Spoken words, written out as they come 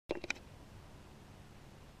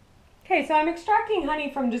Okay, so I'm extracting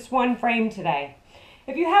honey from just one frame today.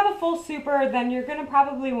 If you have a full super, then you're going to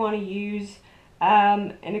probably want to use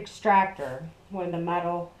an extractor, one of the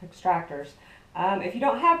metal extractors. If you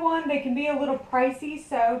don't have one, they can be a little pricey,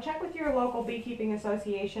 so check with your local beekeeping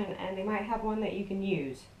association and they might have one that you can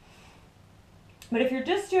use. But if you're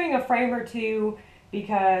just doing a frame or two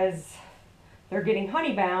because they're getting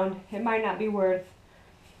honey bound, it might not be worth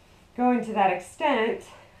going to that extent.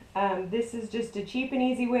 This is just a cheap and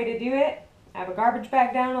easy way to do it. I have a garbage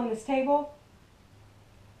bag down on this table.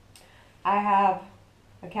 I have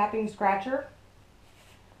a capping scratcher,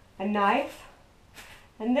 a knife,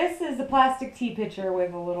 and this is a plastic tea pitcher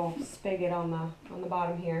with a little spigot on the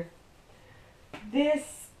bottom here.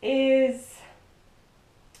 This is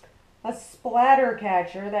a splatter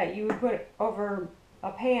catcher that you would put over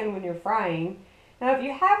a pan when you're frying. Now if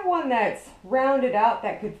you have one that's rounded out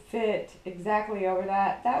that could fit exactly over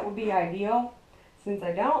that, that would be ideal. Since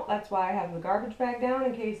I don't, that's why I have the garbage bag down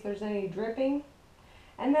in case there's any dripping.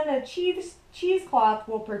 And then a cheesecloth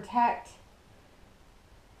will protect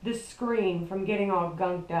the screen from getting all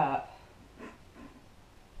gunked up.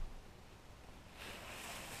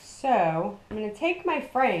 So I'm going to take my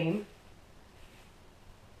frame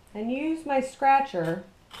and use my scratcher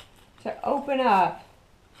to open up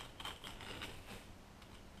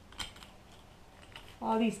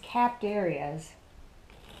all these capped areas.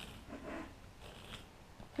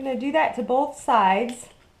 I'm going to do that to both sides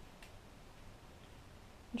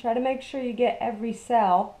and try to make sure you get every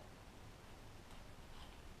cell.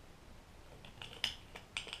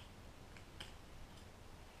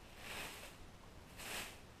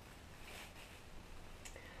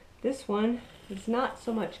 This one is not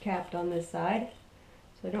so much capped on this side,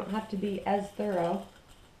 so I don't have to be as thorough.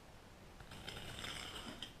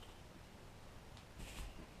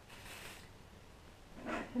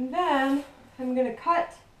 And then I'm going to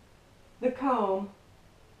cut the comb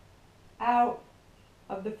out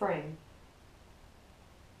of the frame.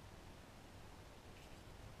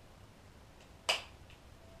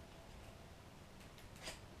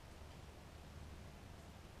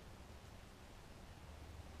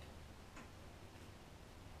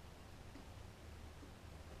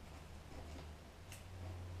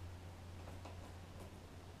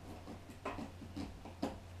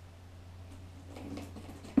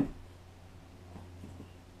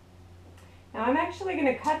 Now I'm actually going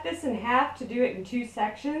to cut this in half to do it in two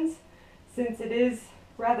sections since it is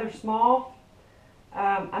rather small.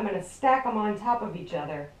 I'm going to stack them on top of each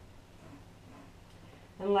other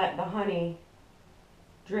and let the honey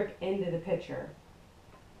drip into the pitcher.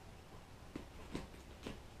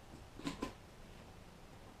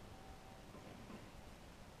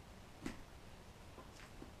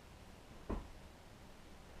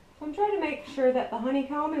 So I'm trying to make sure that the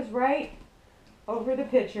honeycomb is right over the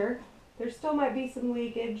pitcher. There still might be some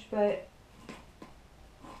leakage, but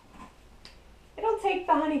it'll take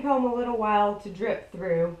the honeycomb a little while to drip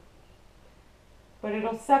through. But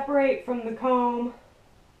it'll separate from the comb,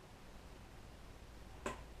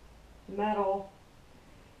 metal,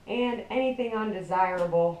 and anything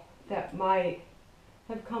undesirable that might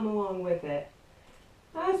have come along with it.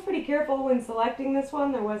 I was pretty careful when selecting this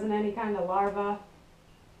one. There wasn't any kind of larva.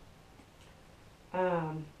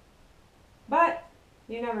 But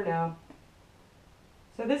you never know.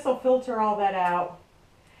 So this will filter all that out.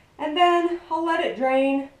 And then I'll let it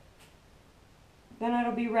drain. Then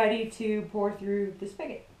it'll be ready to pour through the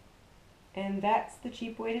spigot. And that's the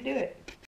cheap way to do it.